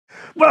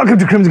Welcome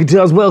to Crimson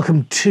Guitars,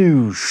 welcome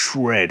to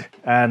Shred.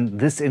 And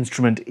this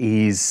instrument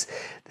is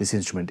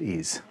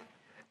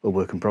a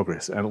work in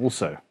progress and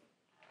also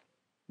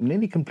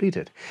nearly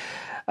completed.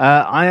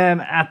 I am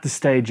at the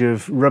stage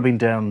of rubbing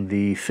down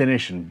the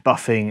finish and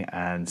buffing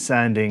and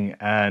sanding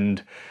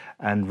and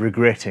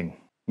regretting,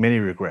 many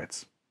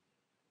regrets.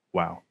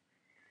 Wow.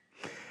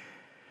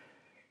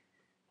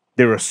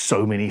 There are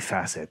so many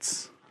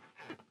facets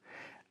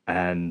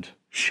and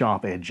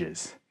sharp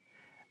edges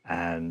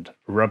and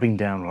rubbing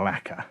down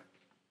lacquer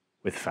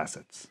with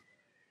facets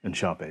and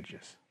sharp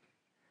edges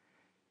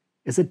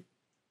is a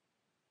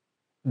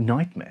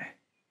nightmare.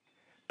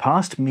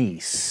 Past me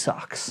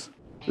sucks.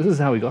 This is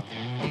how we got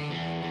there.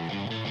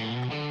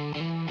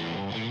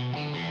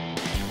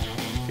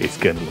 It's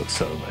gonna look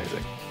so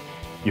amazing.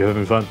 You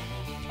having fun?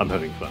 I'm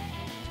having fun.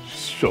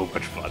 So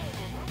much fun.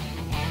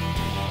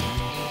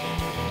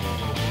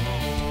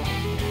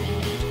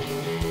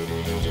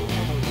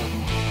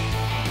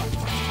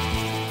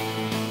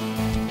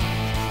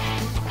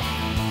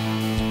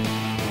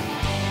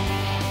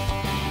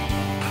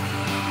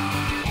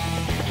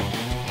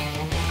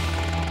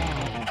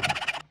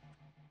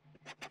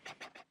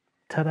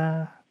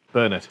 Ta-da!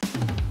 Burn it.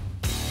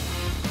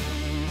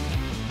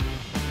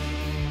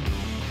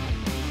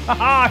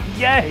 Haha!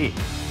 Yay!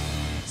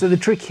 So the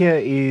trick here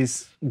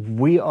is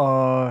we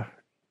are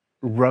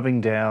rubbing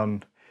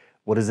down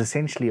what is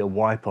essentially a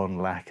wipe-on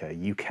lacquer.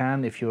 You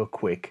can, if you're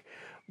quick,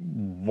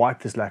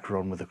 wipe this lacquer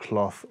on with a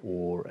cloth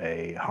or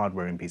a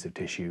hard-wearing piece of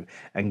tissue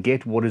and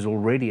get what is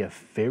already a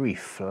very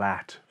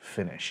flat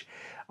finish.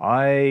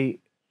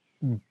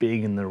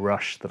 Being in the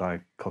rush that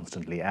I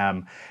constantly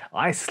am,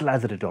 I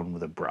slathered it on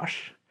with a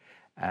brush,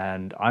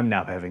 and I'm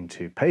now having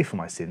to pay for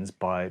my sins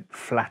by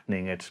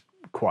flattening it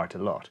quite a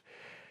lot.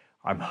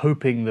 I'm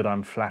hoping that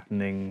I'm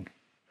spending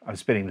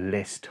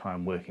less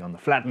time working on the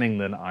flattening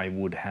than I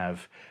would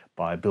have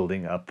by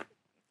building up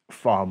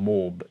far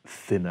more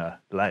thinner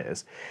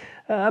layers.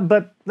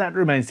 But that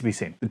remains to be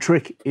seen. The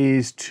trick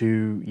is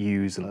to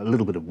use a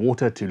little bit of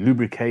water to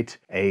lubricate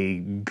a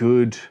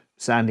good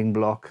sanding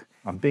block.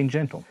 I'm being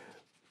gentle.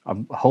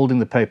 I'm holding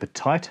the paper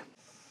tight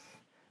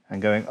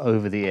and going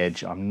over the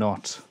edge. I'm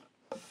not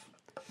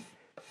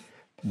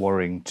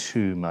worrying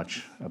too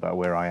much about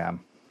where I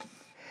am.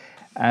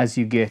 As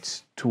you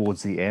get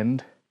towards the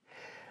end,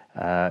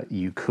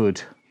 you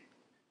could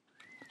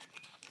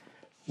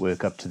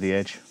work up to the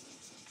edge,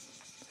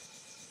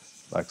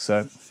 like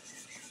so.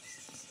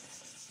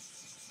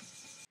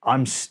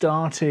 I'm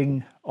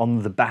starting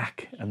on the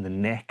back and the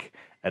neck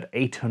at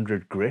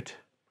 800 grit.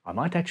 I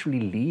might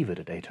actually leave it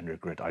at 800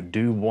 grit. I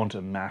do want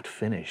a matte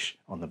finish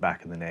on the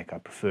back and the neck. I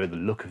prefer the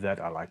look of that.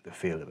 I like the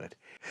feel of it.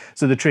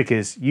 So the trick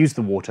is use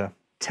the water,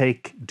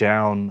 take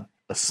down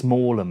a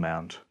small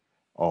amount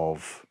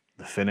of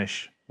the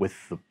finish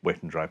with the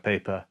wet and dry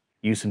paper,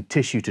 use some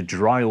tissue to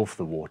dry off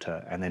the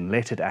water and then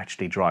let it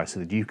actually dry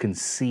so that you can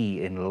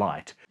see in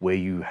light where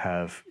you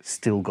have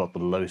still got the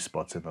low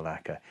spots in the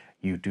lacquer.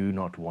 You do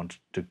not want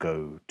to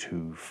go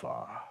too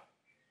far.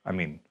 I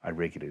mean, I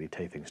regularly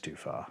take things too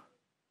far.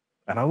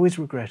 And I always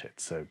regret it,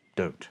 so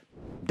don't.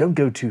 Don't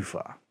go too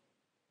far.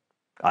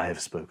 I have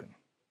spoken.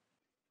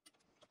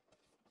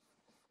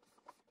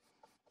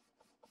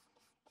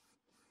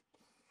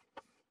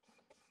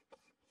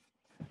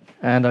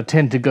 And I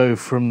tend to go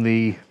from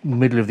the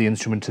middle of the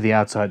instrument to the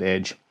outside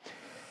edge.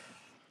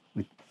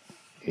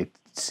 It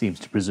seems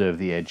to preserve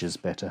the edges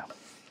better,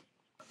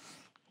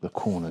 the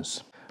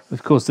corners.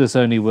 Of course, this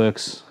only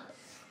works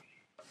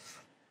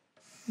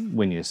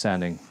when you're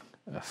sanding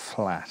a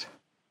flat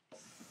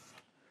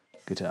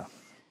guitar.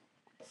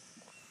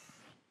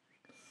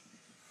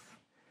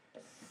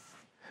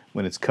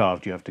 When it's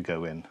carved, you have to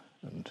go in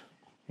and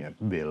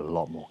be a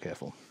lot more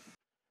careful.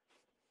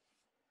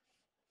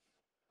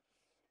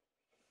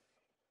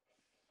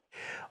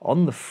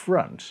 On the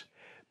front,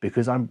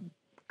 because I'm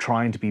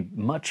trying to be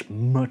much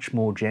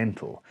more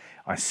gentle,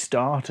 I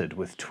started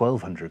with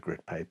 1200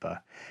 grit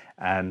paper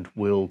and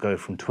we'll go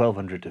from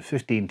 1200 to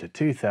 15 to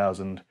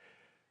 2000,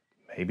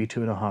 maybe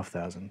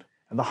 2500.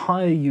 And the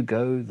higher you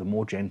go, the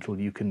more gentle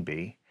you can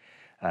be.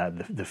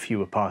 The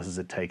fewer passes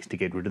it takes to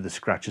get rid of the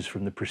scratches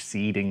from the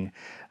preceding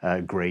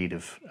grade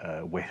of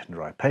wet and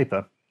dry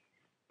paper.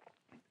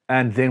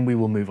 And then we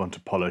will move on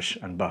to polish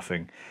and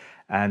buffing.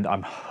 And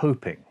I'm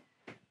hoping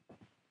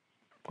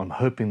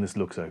this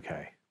looks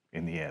okay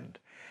in the end,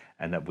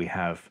 and that we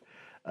have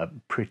a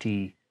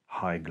pretty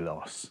high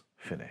gloss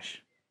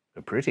finish.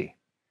 A pretty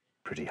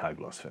high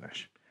gloss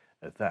finish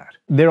at that.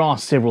 There are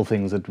several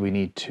things that we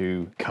need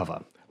to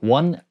cover.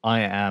 One,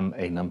 I am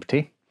a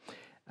numpty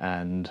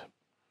and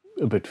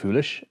a bit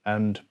foolish,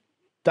 and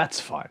that's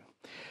fine.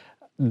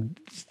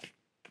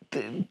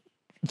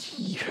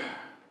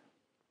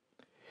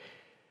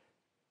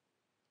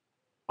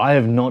 I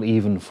have not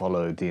even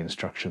followed the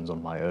instructions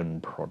on my own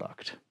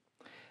product,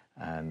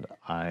 and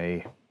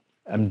I'm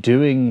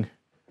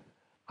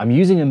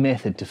using a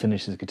method to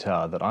finish this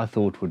guitar that I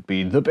thought would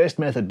be the best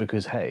method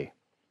because, hey,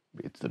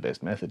 it's the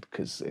best method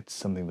because it's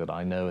something that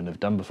I know and have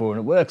done before and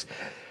it works.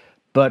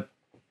 But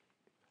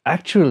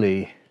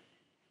actually,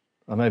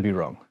 I may be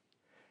wrong,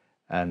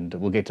 and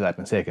we'll get to that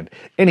in a second.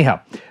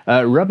 Anyhow,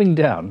 rubbing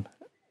down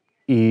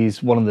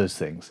is one of those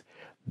things.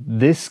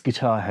 This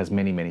guitar has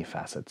many, many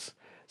facets.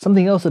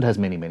 Something else that has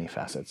many, many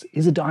facets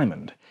is a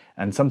diamond,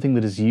 and something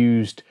that is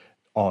used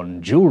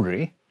on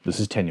jewelry, this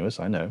is tenuous,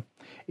 I know,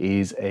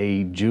 is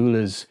a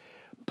jeweler's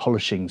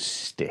polishing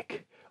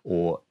stick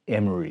or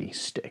emery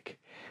stick.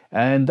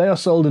 And they are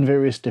sold in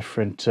various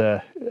different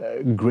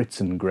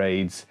grits and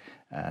grades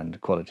and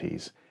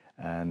qualities,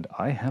 and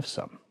I have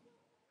some,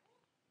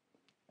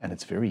 and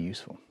it's very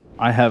useful.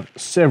 I have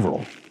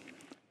several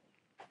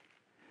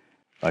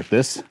like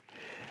this,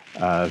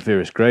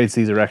 various grades.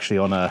 These are actually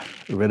on a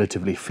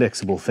relatively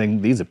flexible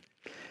thing. These are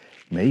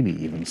maybe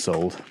even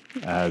sold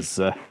as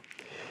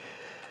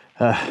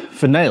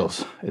for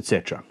nails,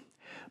 etc.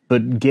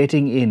 But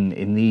getting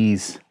in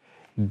these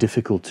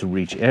difficult to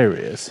reach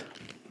areas,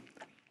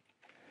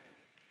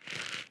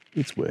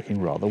 it's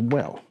working rather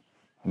well.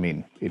 I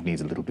mean, it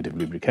needs a little bit of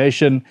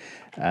lubrication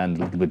and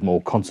a little bit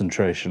more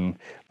concentration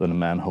than a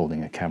man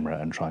holding a camera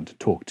and trying to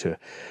talk to,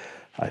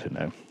 I don't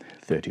know,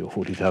 30 or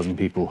 40,000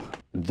 people.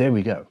 There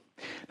we go.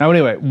 Now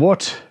anyway,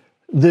 what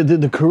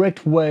the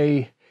correct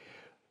way,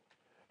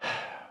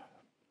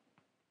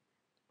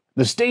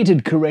 the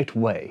stated correct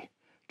way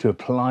to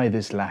apply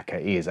this lacquer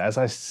is, as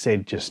I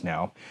said just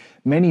now,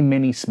 many,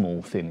 many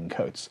small thin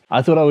coats.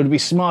 I thought I would be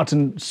smart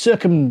and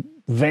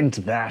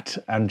circumvent that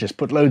and just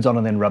put loads on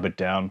and then rub it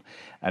down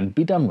and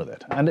be done with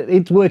it. And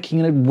it's working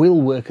and it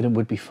will work and it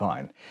would be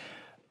fine.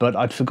 But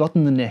I'd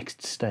forgotten the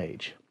next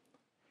stage.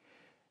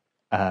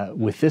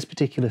 With this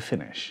particular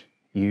finish,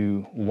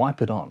 you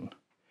wipe it on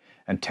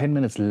and 10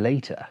 minutes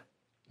later,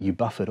 you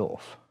buff it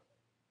off.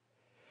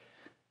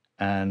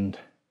 And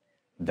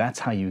that's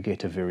how you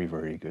get a very,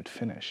 very good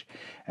finish.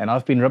 And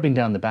I've been rubbing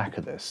down the back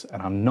of this,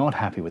 and I'm not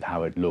happy with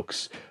how it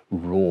looks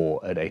raw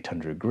at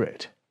 800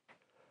 grit.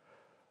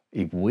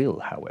 It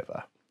will,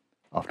 however,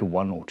 after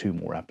one or two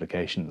more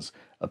applications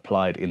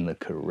applied in the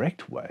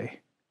correct way,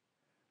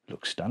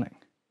 look stunning.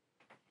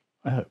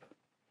 I hope.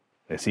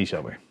 Let's see,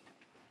 shall we?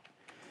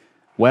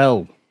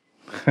 Well,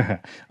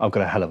 I've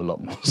got a hell of a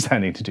lot more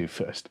sanding to do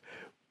first.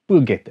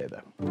 We'll get there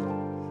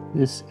though.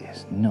 This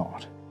is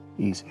not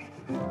easy.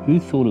 Who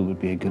thought it would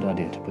be a good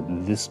idea to put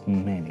this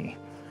many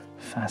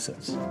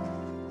facets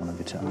on a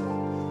guitar?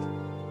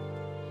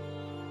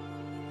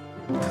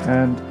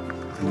 And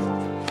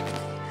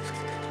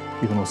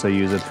you can also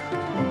use it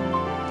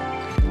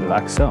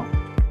like so.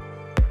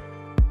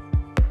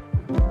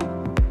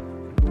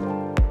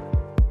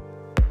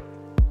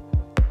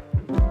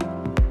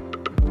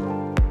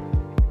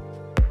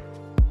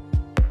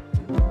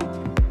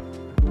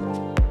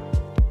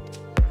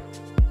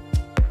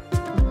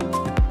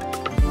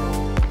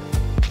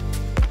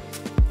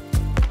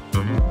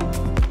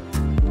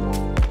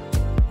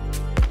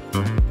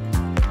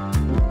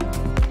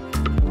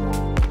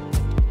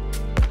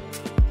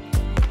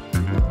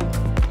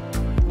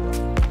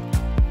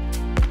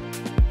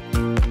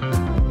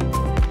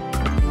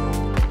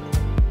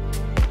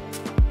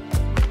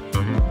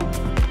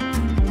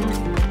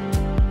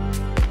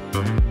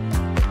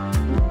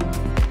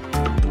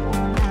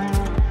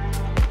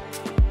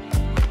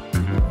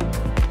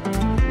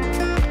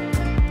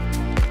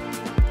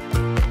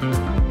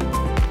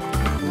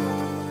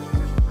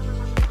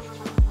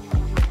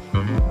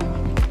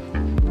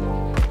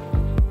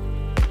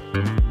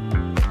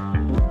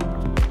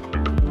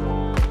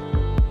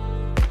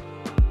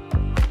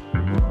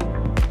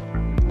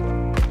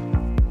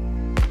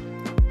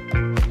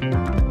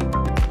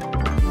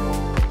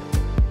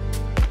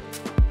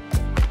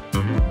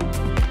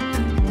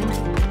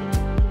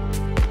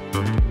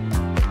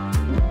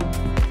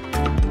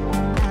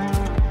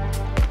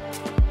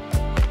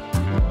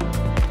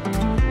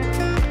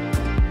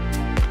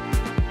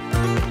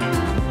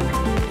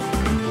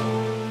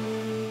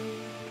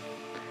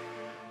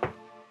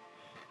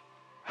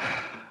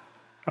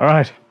 All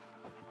right.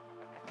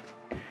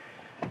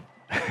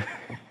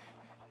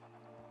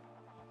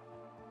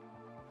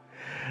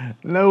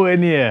 Nowhere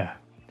near.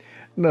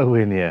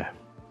 Nowhere near.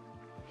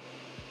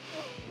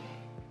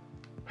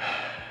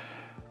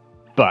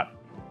 But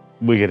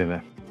we're getting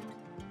there.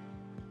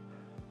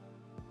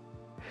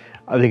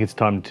 I think it's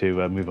time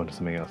to move on to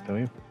something else, don't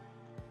you?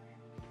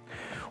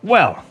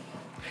 Well,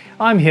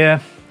 I'm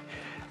here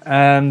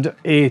and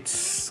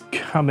it's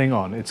coming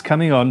on. It's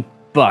coming on,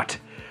 but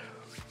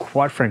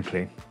quite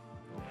frankly,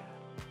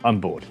 I'm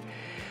bored.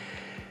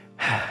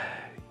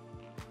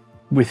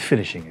 With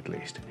finishing, at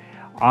least.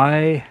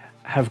 I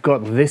have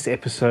got this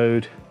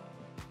episode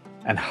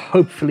and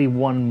hopefully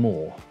one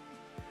more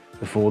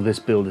before this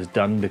build is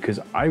done, because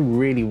I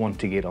really want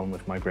to get on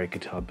with my great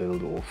guitar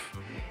build off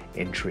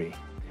entry.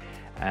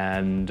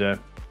 And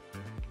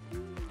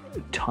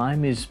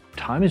time is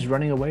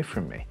running away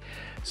from me.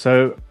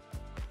 So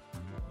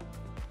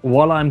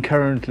while I'm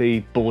currently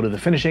bored of the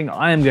finishing,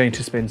 I am going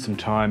to spend some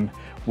time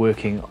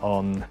working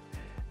on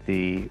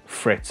the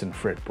frets and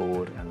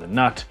fretboard and the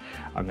nut.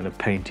 I'm going to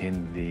paint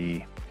in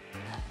the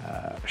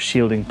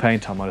shielding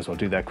paint. I might as well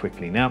do that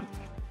quickly now.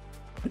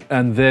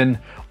 And then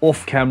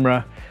off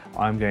camera,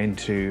 I'm going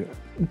to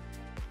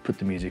put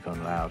the music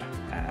on loud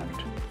and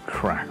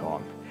crack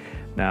on.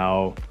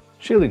 Now,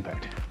 shielding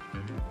paint.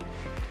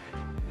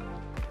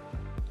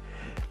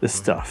 This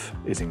stuff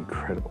is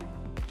incredible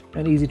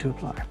and easy to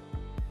apply.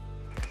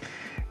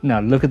 Now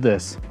look at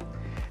this.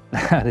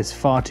 That is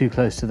far too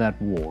close to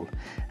that wall,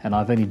 and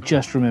I've only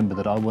just remembered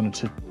that I wanted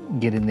to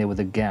get in there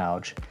with a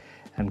gouge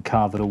and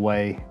carve it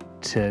away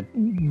to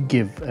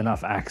give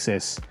enough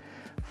access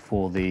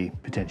for the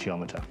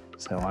potentiometer.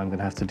 So I'm going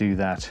to have to do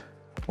that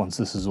once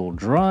this is all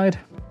dried.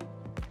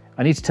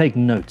 I need to take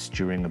notes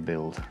during a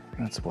build.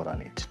 That's what I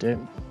need to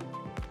do.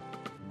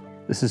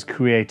 This is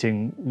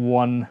creating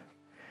one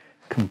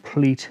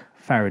complete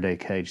Faraday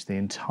cage. The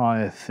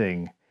entire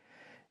thing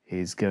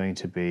is going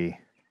to be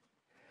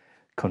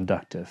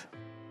conductive.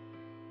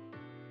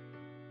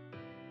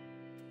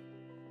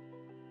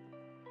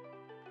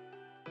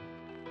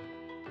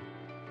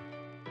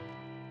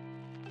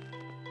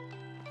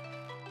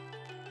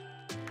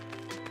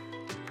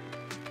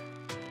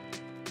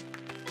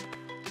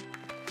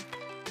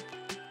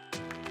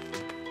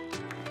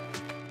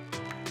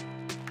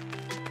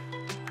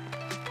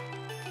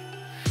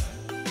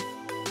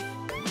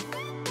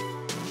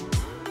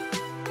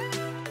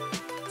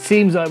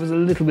 Seems I was a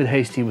little bit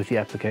hasty with the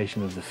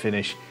application of the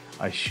finish.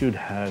 I should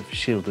have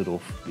shielded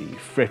off the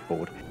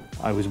fretboard.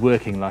 I was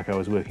working like I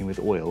was working with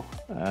oil,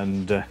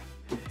 and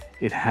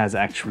it has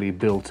actually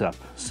built up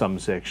some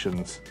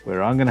sections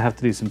where I'm going to have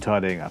to do some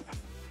tidying up.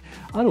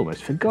 I'd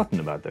almost forgotten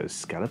about those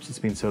scallops. It's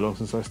been so long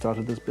since I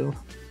started this build.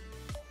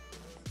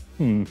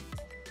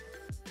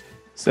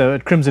 So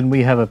at Crimson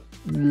we have a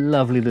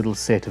lovely little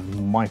set of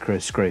micro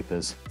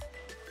scrapers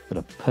that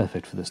are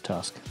perfect for this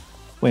task.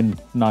 When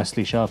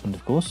nicely sharpened,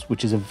 of course,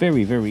 which is a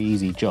very, very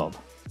easy job.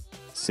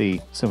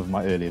 See some of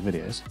my earlier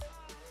videos.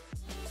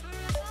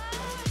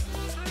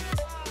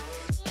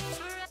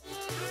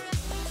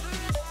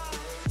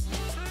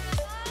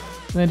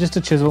 And then just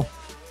a chisel,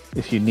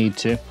 if you need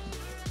to,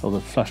 hold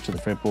it flush to the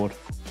fretboard,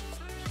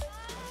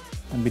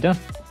 and be done.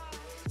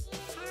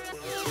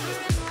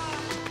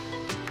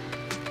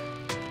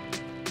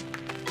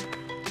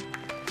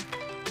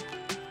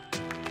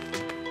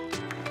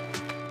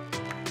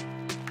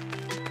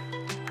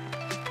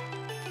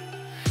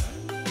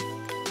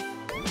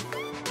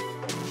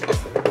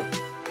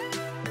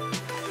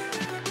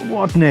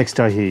 What next,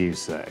 I hear you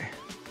say?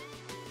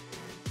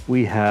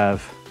 We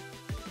have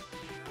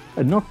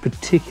a not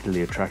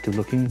particularly attractive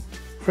looking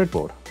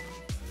fretboard.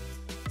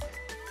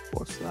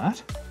 What's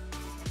that?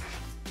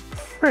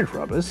 Fret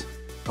rubbers?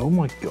 Oh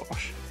my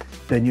gosh,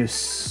 Ben, you're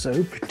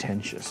so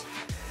pretentious.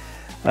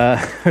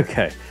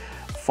 Okay,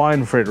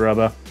 fine fret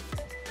rubber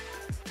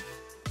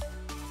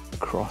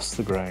across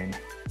the grain.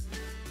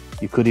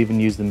 You could even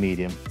use the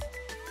medium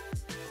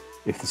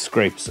if the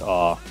scrapes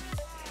are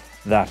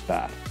that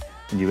bad.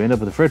 And you end up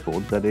with a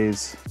fretboard that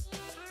is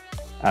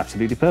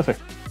absolutely perfect.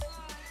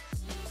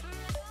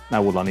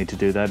 Now all I need to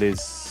do that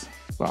is,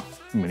 well,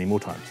 many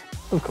more times,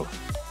 of course.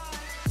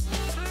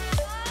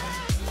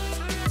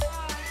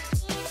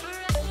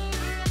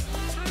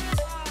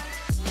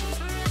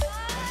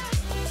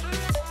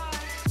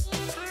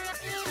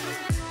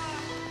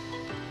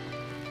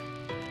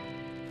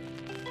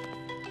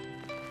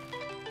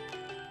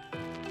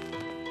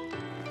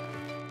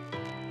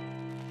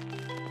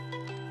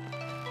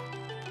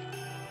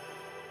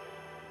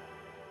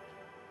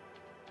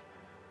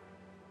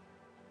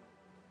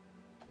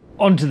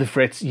 Onto the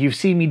frets. You've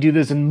seen me do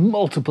this in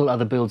multiple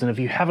other builds, and if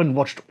you haven't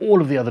watched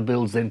all of the other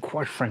builds, then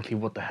quite frankly,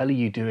 what the hell are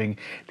you doing?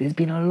 There's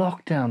been a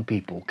lockdown,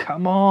 people.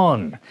 Come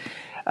on.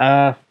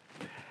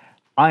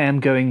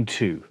 I'm going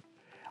to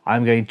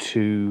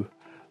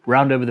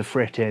round over the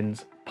fret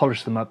ends,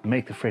 polish them up,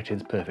 make the fret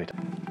ends perfect.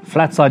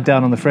 Flat side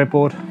down on the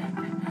fretboard,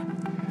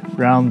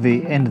 round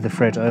the end of the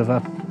fret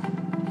over,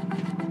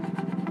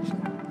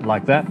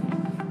 like that.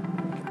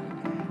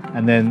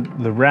 And then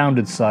the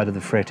rounded side of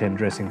the fret end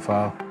dressing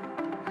file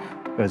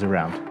goes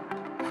around.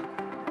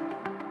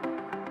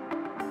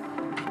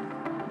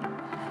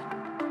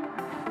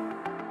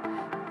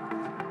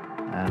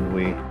 And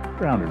we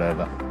round it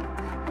over,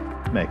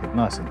 make it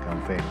nice and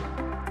comfy,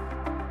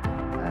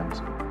 and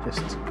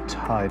just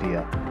tidy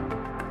up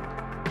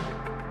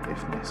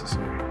if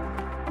necessary.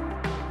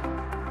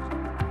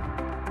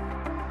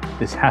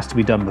 This has to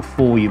be done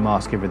before you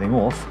mask everything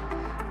off,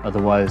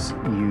 otherwise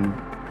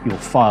your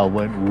file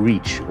won't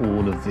reach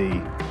all of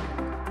the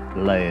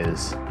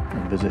layers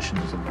and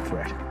positions of the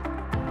fret,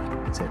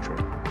 etc.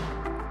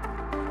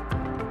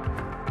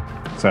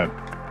 So,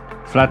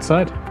 flat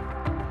side.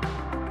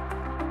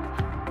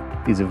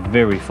 These are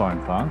very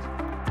fine files.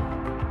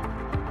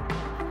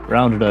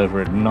 Rounded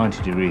over at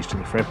 90 degrees to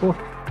the fretboard.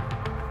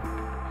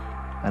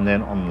 And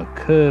then on the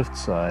curved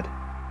side,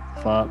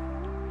 file,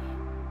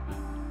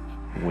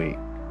 we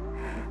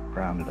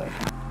round it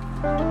over.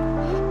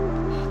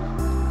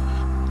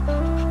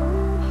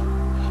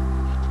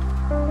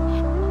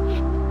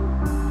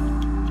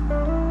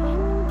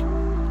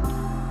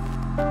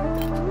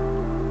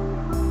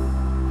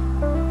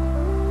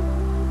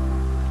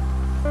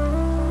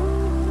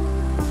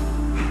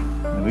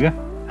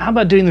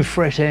 about doing the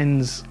fret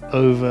ends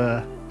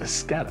over a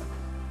scallop?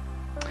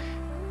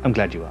 I'm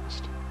glad you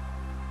asked.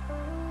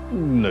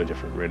 No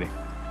different really.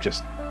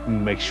 Just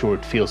make sure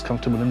it feels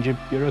comfortable and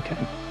you're okay.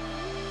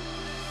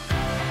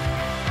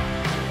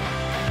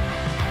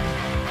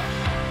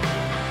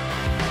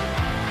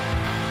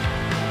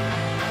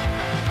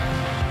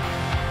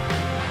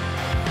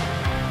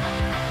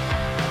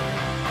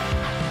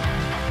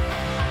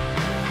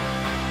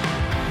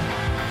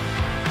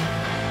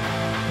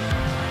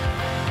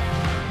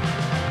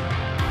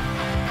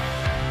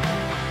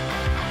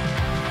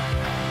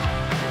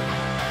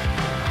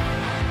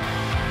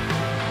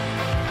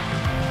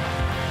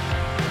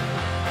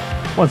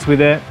 Once we're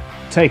there,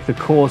 take the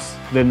coarse,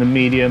 then the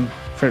medium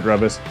fret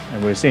rubbers,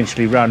 and we're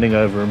essentially rounding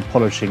over and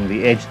polishing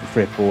the edge of the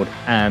fretboard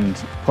and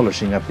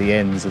polishing up the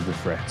ends of the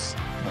frets,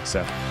 like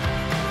so.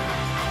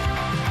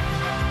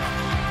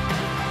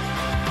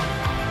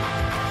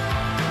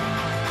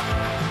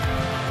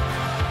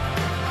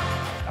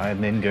 I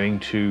am then going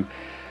to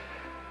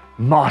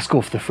mask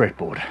off the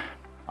fretboard.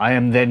 I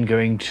am then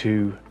going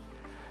to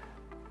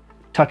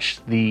touch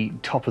the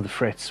top of the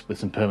frets with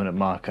some permanent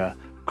marker,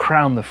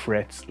 crown the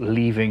frets,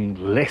 leaving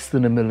less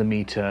than 1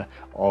 millimeter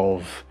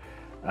of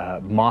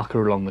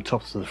marker along the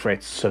tops of the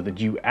frets so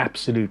that you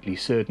absolutely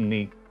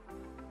certainly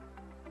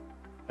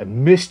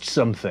missed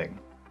something.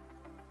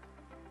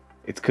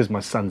 It's because my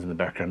son's in the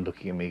background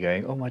looking at me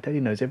going, oh, my daddy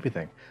knows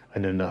everything. I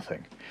know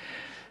nothing.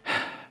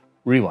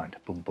 Rewind,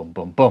 boom, boom,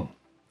 boom, boom.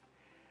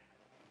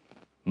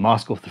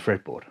 Mask off the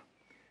fretboard.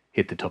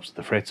 Hit the tops of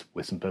the frets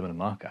with some permanent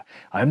marker.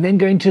 I'm then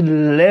going to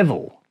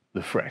level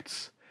the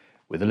frets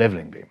with a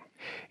leveling beam.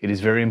 It is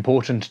very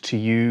important to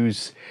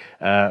use,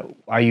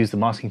 I use the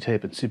masking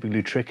tape and super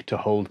glue trick to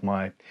hold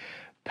my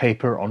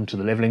paper onto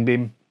the leveling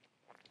beam,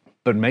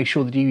 but make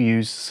sure that you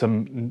use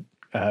some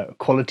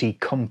quality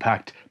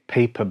compact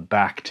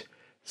paper-backed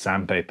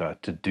sandpaper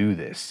to do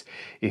this.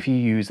 If you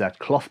use that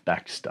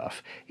cloth-backed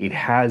stuff, it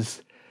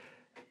has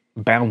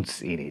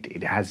bounce in it,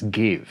 it has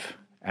give,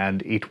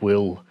 and it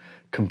will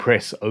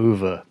compress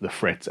over the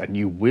frets and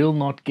you will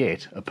not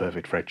get a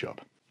perfect fret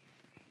job.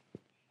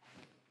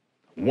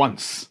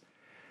 Once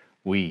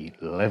we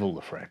level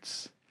the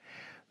frets,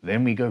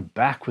 then we go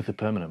back with the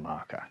permanent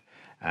marker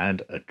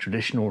and a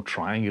traditional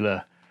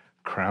triangular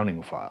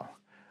crowning file.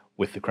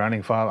 With the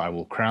crowning file, I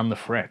will crown the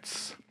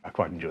frets. I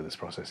quite enjoy this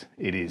process.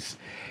 It is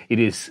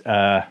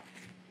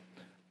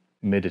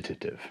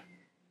meditative.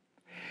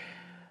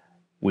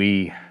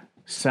 We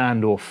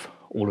sand off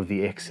all of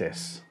the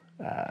excess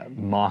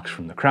marks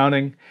from the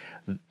crowning,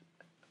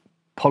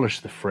 polish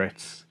the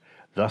frets,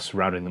 thus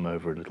rounding them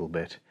over a little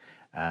bit,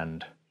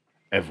 and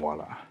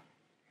voila.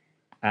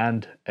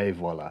 And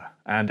voila.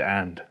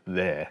 And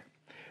there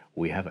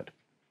we have it.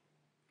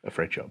 A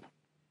fret job.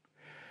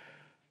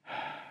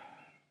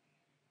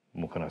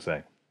 What can I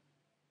say?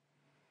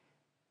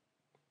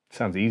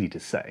 Sounds easy to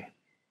say.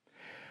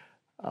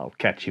 I'll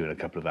catch you in a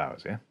couple of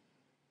hours, yeah?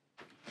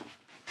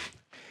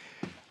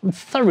 I'm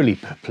thoroughly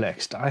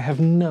perplexed. I have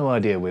no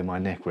idea where my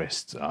neck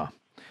rests are.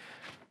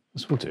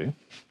 This will do.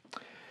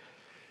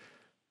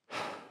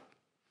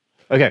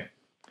 Okay,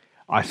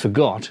 I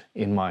forgot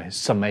in my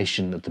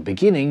summation at the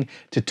beginning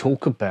to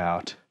talk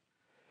about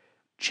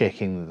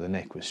checking that the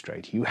neck was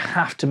straight. You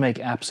have to make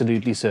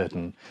absolutely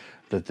certain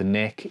that the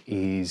neck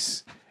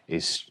is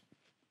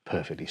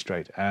perfectly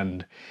straight.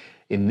 And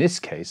in this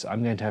case,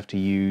 I'm going to have to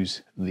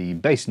use the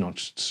base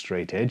notched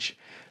straight edge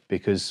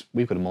because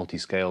we've got a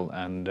multi-scale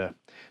and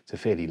it's a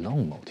fairly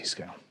long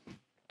multi-scale.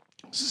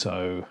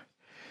 So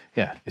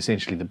yeah,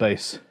 essentially the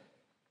base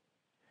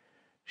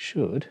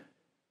should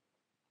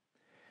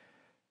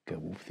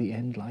go off the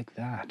end like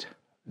that.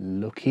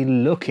 Looky,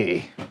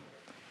 looky.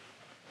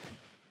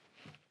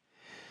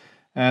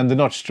 And the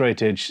notch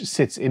straight edge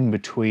sits in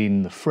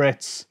between the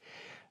frets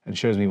and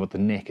shows me what the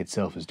neck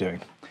itself is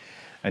doing.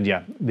 And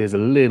yeah, there's a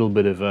little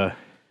bit of a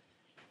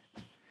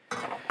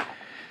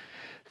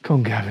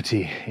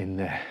concavity in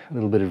there, a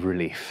little bit of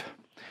relief.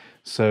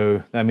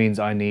 So that means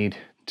I need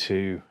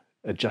to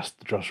adjust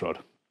the truss rod,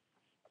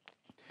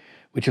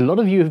 which a lot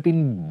of you have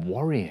been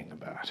worrying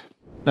about.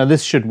 Now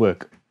this should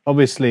work.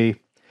 Obviously,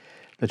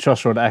 the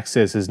truss rod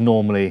access is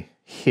normally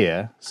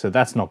here, so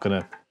that's not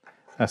gonna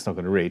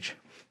reach.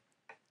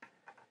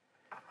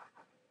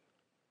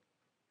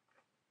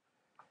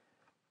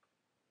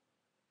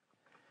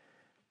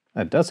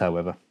 That does,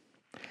 however.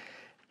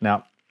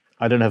 Now,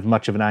 I don't have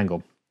much of an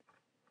angle.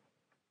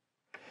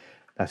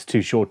 That's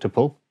too short to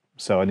pull,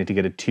 so I need to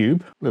get a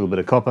tube, a little bit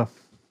of copper.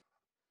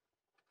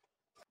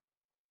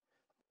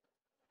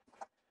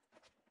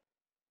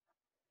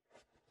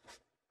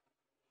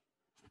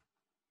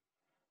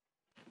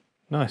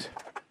 Nice.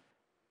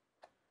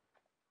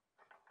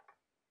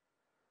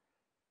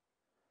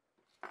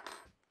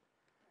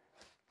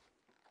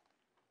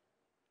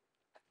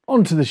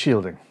 Onto the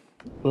shielding.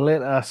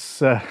 Let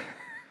us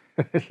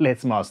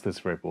let's mask this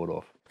fretboard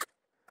off.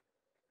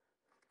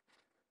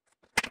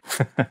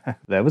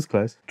 That was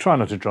close. Try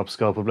not to drop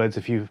scalpel blades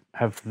if you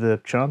have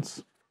the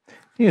chance.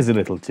 Here's a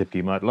little tip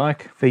you might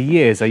like. For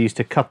years I used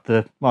to cut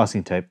the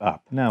masking tape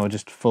up. Now I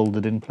just fold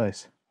it in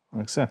place,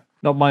 like so.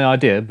 Not my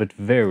idea, but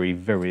very,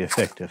 very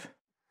effective.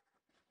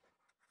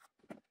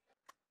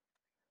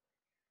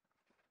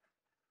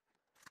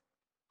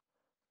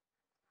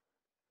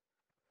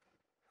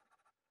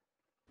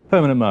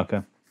 Permanent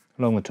marker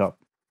along the top.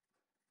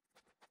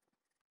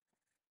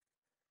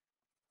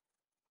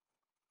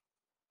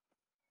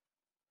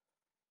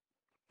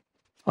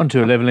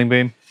 Onto a leveling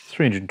beam,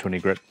 320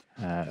 grit.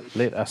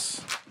 Let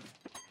us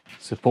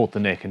support the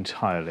neck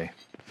entirely,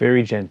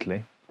 very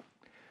gently,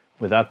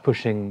 without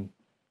pushing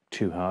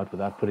too hard,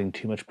 without putting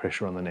too much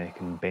pressure on the neck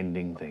and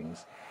bending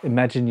things.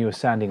 Imagine you're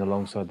standing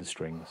alongside the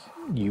strings.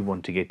 You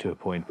want to get to a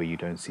point where you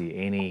don't see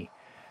any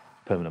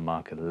permanent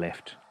marker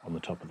left on the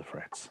top of the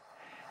frets.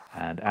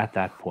 And at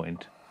that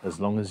point, as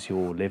long as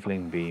your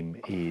leveling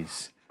beam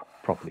is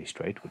properly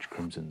straight, which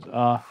crimsons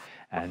are,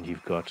 and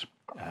you've got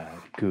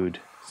good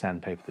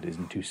sandpaper that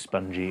isn't too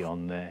spongy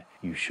on there,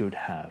 you should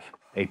have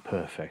a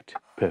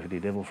perfectly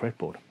level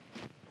fretboard.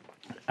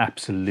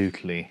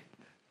 Absolutely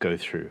go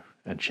through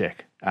and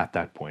check at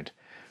that point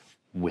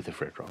with a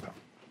fret rocker.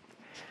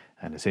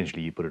 And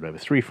essentially you put it over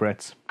 3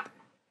 frets,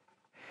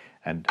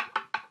 and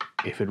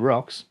if it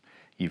rocks,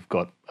 you've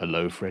got a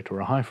low fret or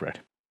a high fret,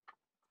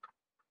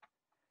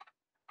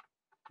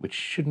 which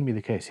shouldn't be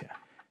the case here.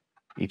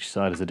 Each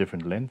side is a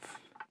different length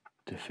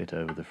to fit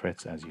over the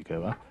frets as you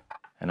go up,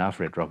 and our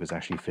fret rockers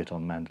actually fit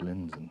on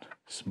mandolins and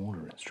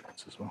smaller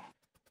instruments as well.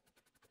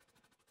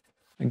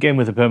 Again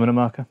with a permanent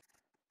marker.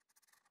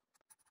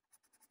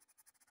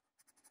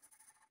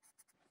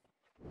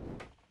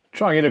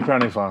 Triangular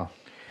crowning file.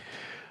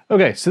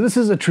 Okay, so this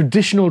is a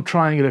traditional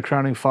triangular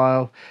crowning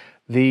file.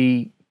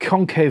 The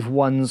concave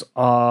ones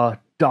are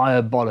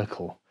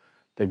diabolical.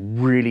 They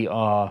really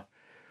are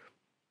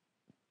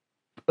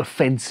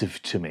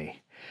offensive to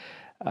me.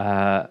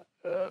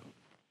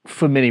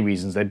 For many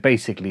reasons. They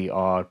basically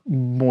are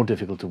more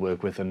difficult to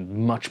work with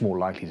and much more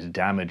likely to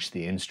damage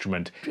the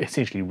instrument,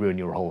 essentially ruin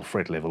your whole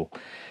fret level,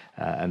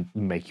 and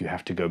make you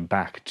have to go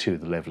back to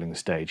the leveling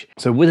stage.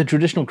 So with a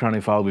traditional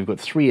crowning file, we've got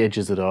 3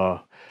 edges that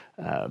are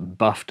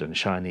buffed and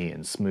shiny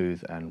and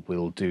smooth, and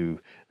will do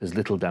as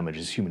little damage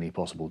as humanly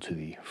possible to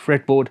the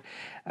fretboard.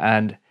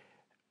 And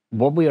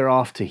what we are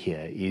after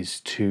here is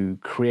to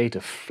create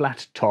a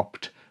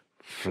flat-topped,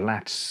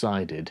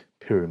 flat-sided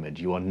pyramid.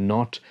 You are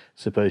not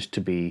supposed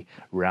to be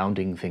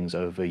rounding things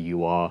over,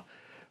 you are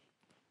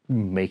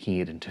making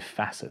it into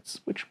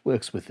facets, which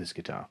works with this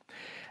guitar.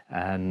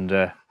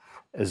 And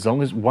as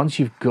long as, once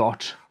you've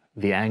got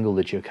the angle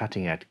that you're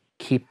cutting at,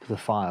 keep the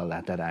file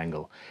at that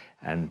angle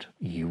and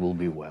you will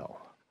be well.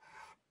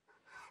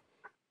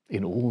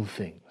 In all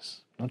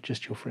things, not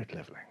just your fret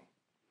leveling,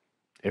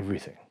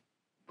 everything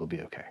will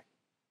be okay.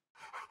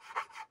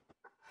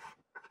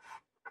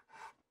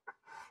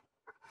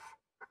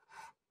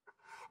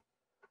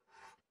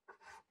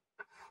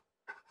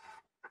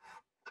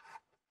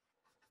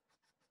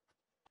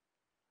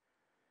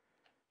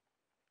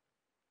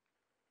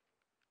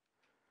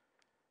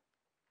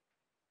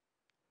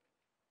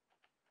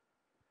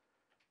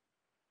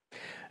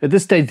 At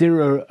this stage,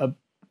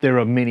 there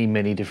are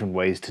many different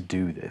ways to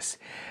do this.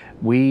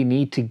 We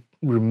need to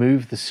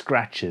remove the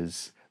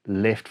scratches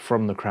left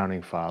from the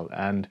crowning file,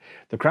 and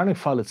the crowning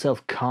file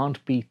itself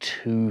can't be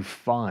too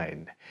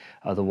fine.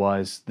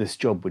 Otherwise, this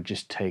job would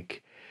just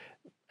take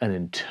an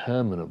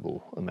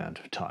interminable amount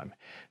of time.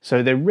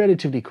 So they're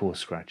relatively coarse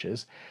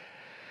scratches.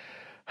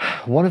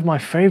 One of my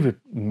favorite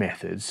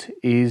methods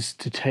is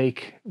to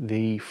take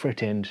the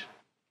fret end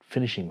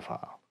finishing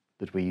file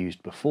that we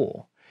used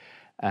before,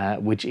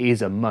 which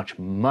is a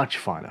much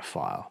finer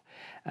file,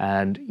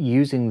 and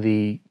using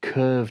the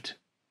curved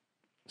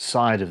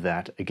side of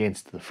that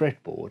against the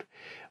fretboard,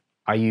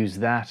 I use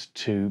that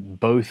to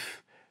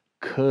both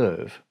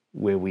curve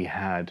where we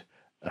had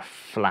a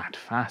flat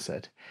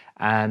facet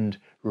and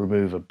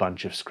remove a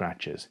bunch of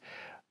scratches.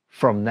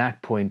 From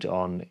that point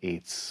on,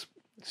 it's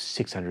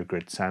 600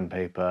 grit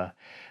sandpaper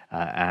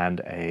and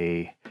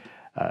a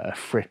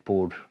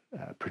fretboard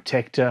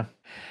protector,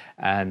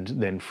 and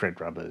then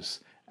fret rubbers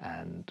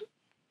and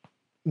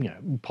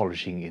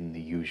polishing in the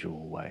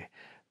usual way.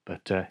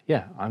 But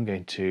yeah, I'm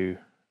going to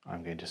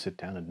sit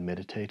down and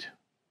meditate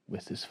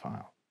with this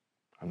file.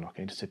 I'm not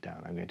going to sit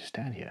down, I'm going to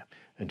stand here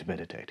and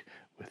meditate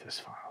with this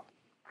file.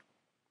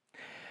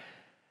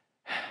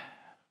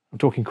 I'm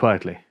talking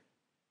quietly.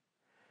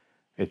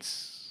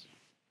 It's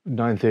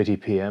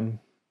 9:30 p.m.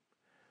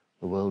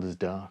 The world is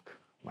dark.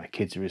 My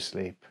kids are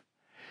asleep.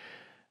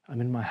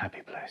 I'm in my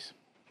happy place.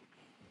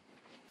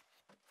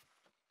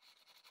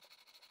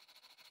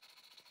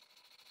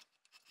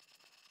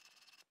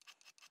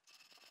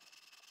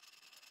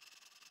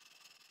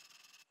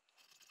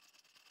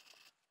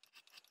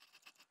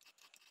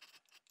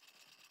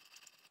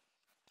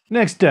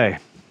 Next day,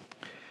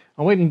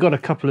 I went and got a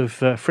couple of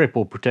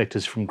fretboard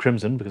protectors from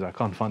Crimson because I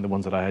can't find the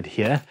ones that I had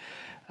here,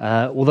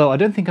 although I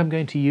don't think I'm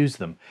going to use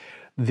them.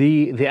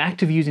 The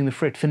act of using the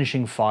fret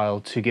finishing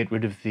file to get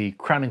rid of the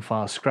crowning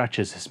file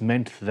scratches has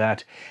meant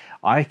that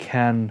I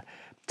can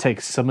take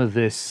some of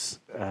this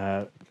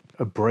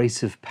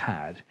abrasive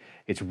pad.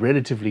 It's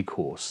relatively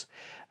coarse,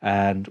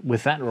 and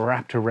with that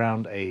wrapped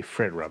around a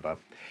fret rubber,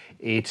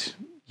 it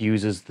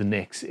uses the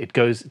next, it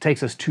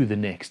takes us to the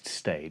next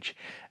stage.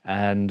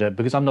 And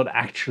because I'm not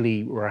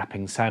actually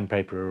wrapping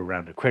sandpaper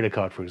around a credit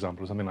card, for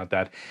example, or something like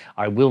that,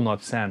 I will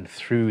not sand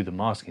through the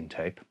masking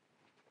tape,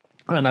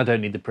 and I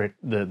don't need the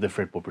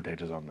fretboard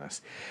protectors on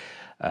this.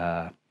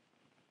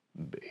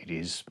 It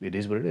is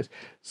what it is.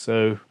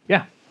 So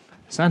yeah,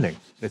 sanding.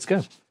 Let's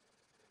go.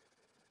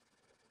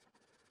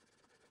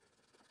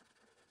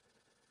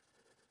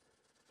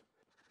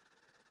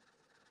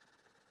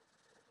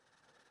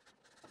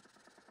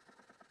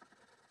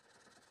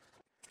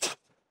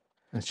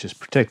 Let's just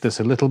protect this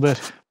a little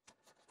bit.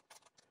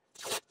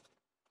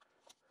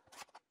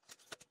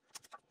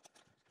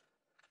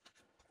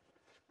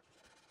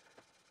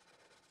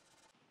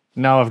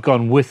 Now I've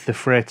gone with the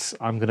frets,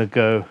 I'm going to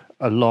go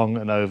along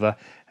and over,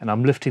 and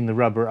I'm lifting the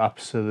rubber up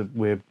so that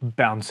we're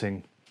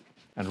bouncing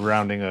and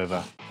rounding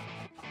over.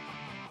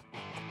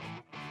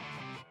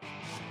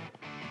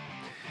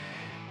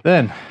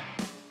 Then,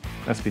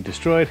 that's been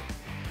destroyed,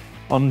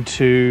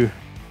 onto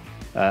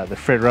the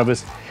fret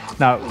rubbers.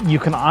 Now, you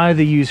can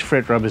either use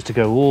fret rubbers to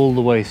go all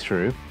the way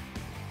through.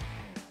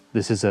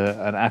 This is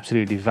an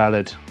absolutely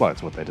valid, well,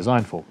 it's what they're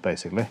designed for,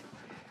 basically.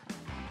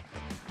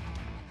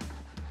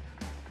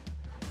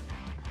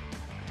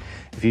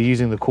 If you're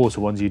using the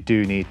coarser ones, you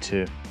do need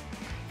to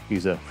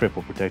use a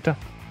fretboard protector.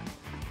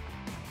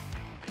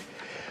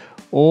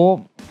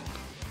 Or,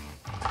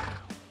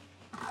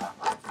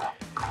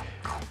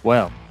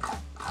 well,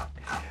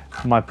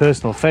 my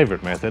personal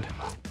favorite method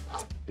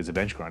is a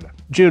bench grinder.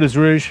 Jeweler's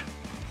Rouge,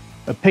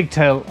 a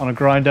pigtail on a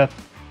grinder,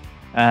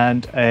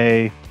 and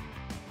a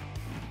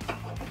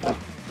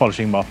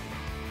polishing mop.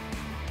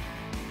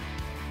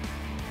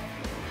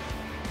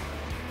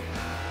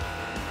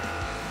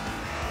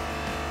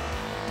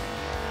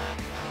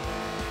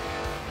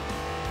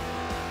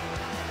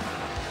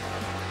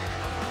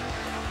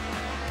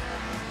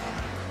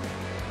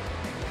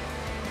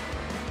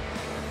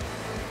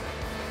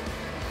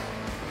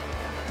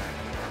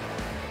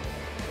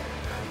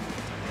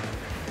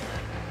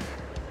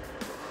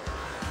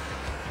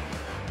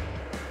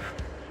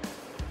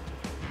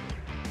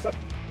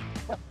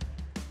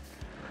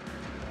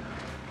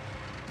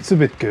 It's a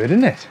bit good,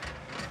 isn't it?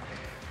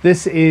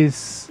 This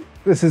is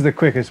the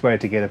quickest way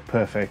to get a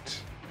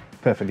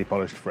perfectly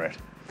polished fret,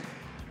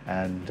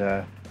 and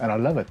I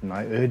love it, and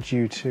I urge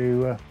you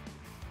to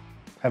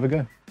have a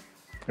go.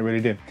 I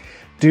really do.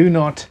 Do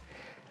not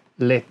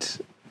let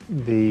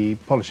the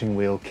polishing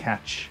wheel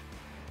catch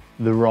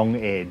the wrong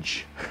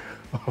edge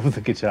of the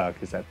guitar,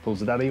 because that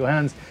pulls it out of your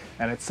hands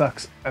and it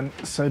sucks, and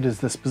so does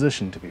this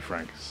position, to be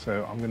frank.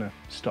 So I'm gonna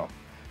stop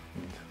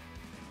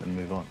and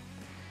move on.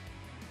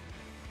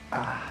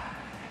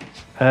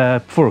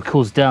 Before it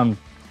cools down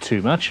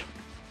too much,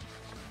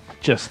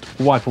 just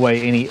wipe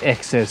away any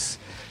excess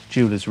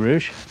Jeweler's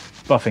Rouge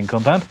buffing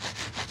compound,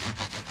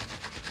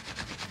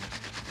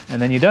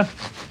 and then you're done.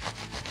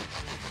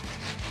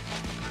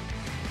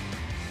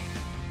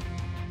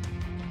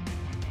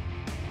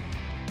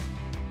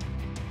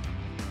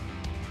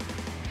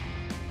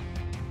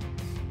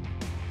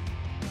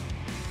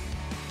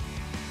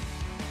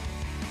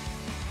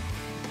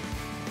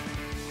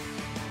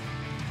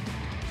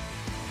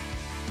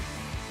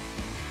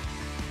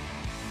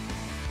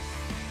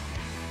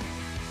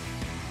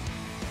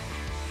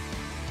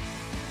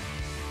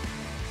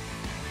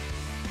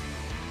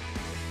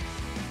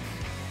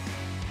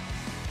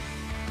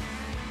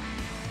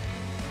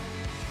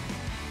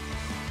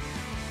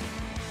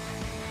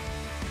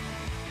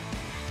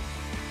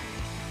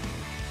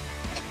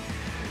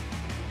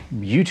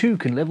 You too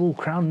can level,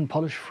 crown and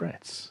polish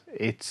frets.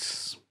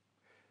 It's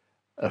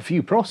a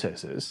few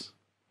processes,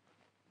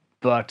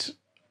 but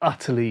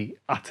utterly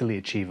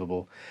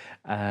achievable,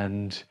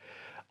 and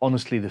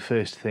honestly the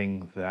first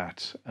thing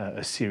that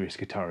a serious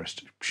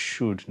guitarist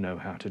should know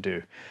how to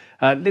do.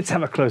 Let's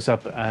have a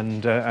close-up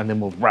and then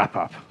we'll wrap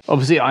up.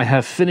 Obviously I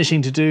have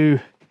finishing to do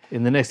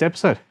in the next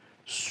episode.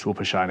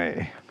 Super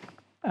shiny.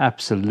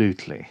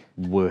 Absolutely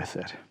worth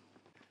it.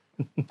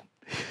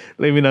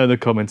 Leave me know in the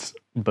comments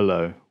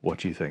below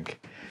what you think.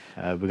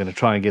 We're going to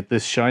try and get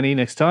this shiny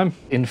next time.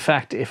 In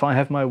fact, if I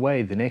have my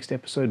way, the next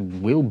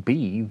episode will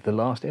be the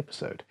last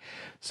episode.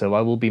 So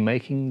I will be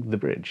making the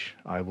bridge.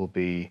 I will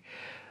be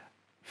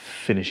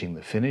finishing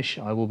the finish.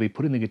 I will be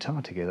putting the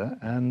guitar together,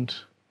 and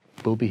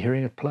we'll be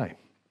hearing it play.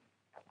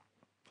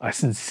 I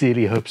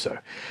sincerely hope so.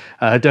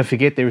 Don't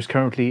forget, there is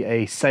currently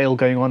a sale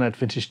going on at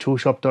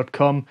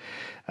vintagetoolshop.com,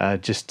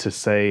 just to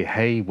say,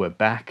 hey, we're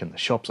back and the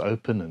shop's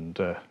open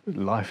and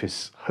life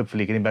is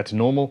hopefully getting back to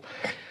normal.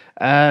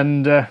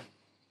 And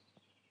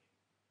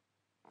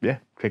yeah,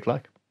 click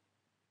like,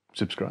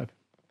 subscribe,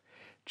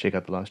 check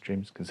out the live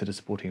streams, consider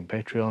supporting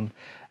Patreon,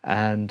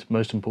 and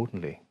most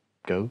importantly,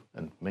 go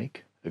and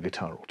make a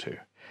guitar or two.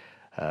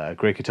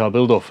 Great Guitar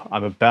Build-Off.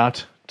 I'm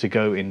about to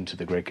go into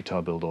the Great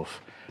Guitar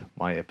Build-Off.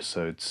 My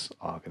episodes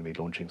are going to be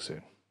launching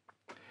soon.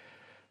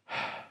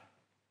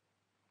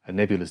 And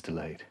Nebula's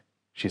delayed.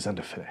 She's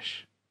under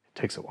finish.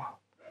 takes a while.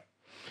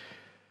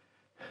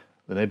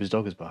 The neighbour's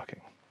dog is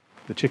barking.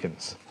 The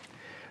chickens.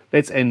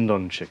 Let's end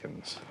on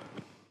chickens.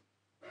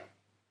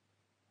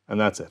 And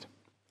that's it.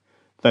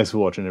 Thanks for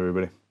watching,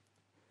 everybody.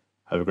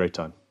 Have a great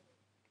time.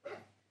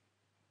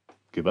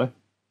 Goodbye.